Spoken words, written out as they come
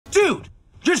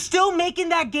You're still making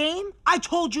that game? I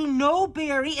told you no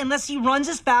Barry unless he runs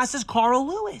as fast as Carl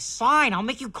Lewis. Fine, I'll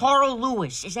make you Carl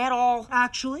Lewis. Is that all?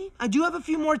 Actually, I do have a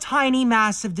few more tiny,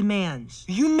 massive demands.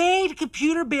 You made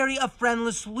Computer Barry a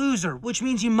friendless loser, which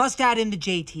means you must add in the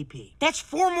JTP. That's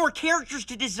 4 more characters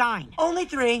to design. Only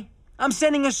 3. I'm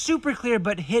sending a super clear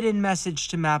but hidden message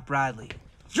to Matt Bradley.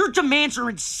 Your demands are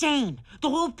insane. The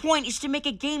whole point is to make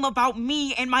a game about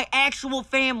me and my actual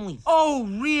family. Oh,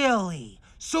 really?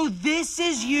 So this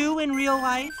is you in real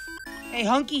life? A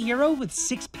hunky hero with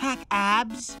 6-pack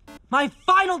abs? My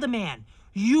final demand.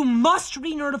 You must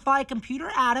re-notify Computer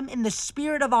Adam in the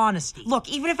spirit of honesty. Look,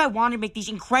 even if I want to make these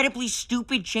incredibly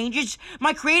stupid changes,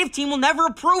 my creative team will never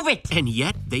approve it. And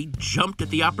yet, they jumped at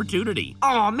the opportunity.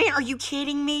 Aw, man, are you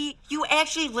kidding me? You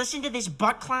actually listened to this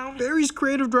butt clown? Barry's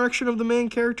creative direction of the main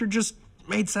character just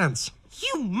made sense.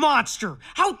 You monster!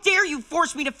 How dare you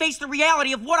force me to face the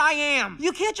reality of what I am?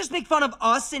 You can't just make fun of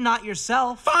us and not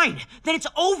yourself. Fine, then it's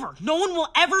over. No one will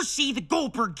ever see the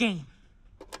Goldberg game.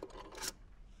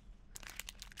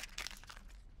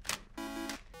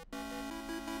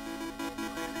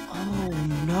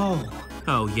 Oh, no.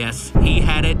 Oh, yes, he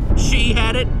had it. She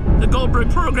had it. The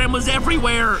Goldberg program was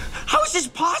everywhere. How is this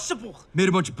possible? Made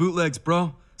a bunch of bootlegs,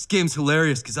 bro. This game's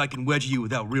hilarious because I can wedge you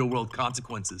without real-world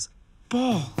consequences.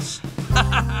 Balls.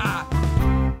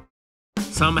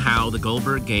 Somehow, the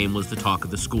Goldberg game was the talk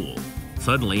of the school.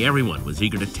 Suddenly, everyone was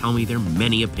eager to tell me their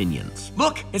many opinions.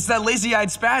 Look, it's that lazy-eyed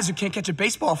spaz who can't catch a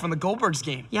baseball from the Goldbergs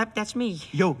game. Yep, that's me.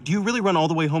 Yo, do you really run all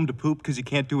the way home to poop because you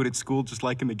can't do it at school just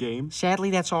like in the game?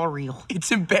 Sadly, that's all real.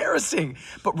 It's embarrassing,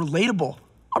 but relatable.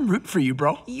 I'm rooting for you,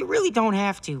 bro. You really don't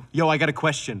have to. Yo, I got a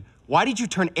question. Why did you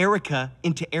turn Erica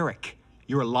into Eric?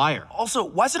 You're a liar. Also,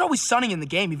 why is it always sunny in the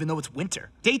game even though it's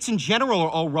winter? Dates in general are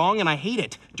all wrong and I hate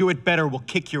it. Do it better, we'll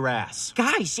kick your ass.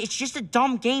 Guys, it's just a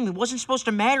dumb game. It wasn't supposed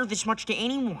to matter this much to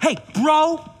anyone. Hey,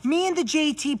 bro, me and the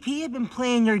JTP have been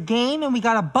playing your game and we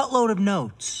got a buttload of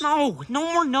notes. No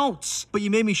more notes. But you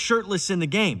made me shirtless in the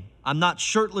game. I'm not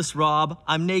shirtless, Rob.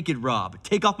 I'm naked, Rob.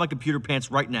 Take off my computer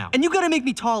pants right now. And you gotta make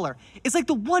me taller. It's like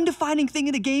the one defining thing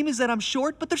in the game is that I'm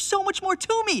short, but there's so much more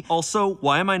to me. Also,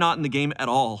 why am I not in the game at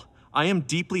all? I am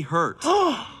deeply hurt.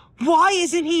 Why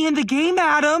isn't he in the game,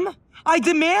 Adam? I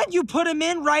demand you put him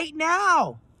in right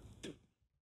now.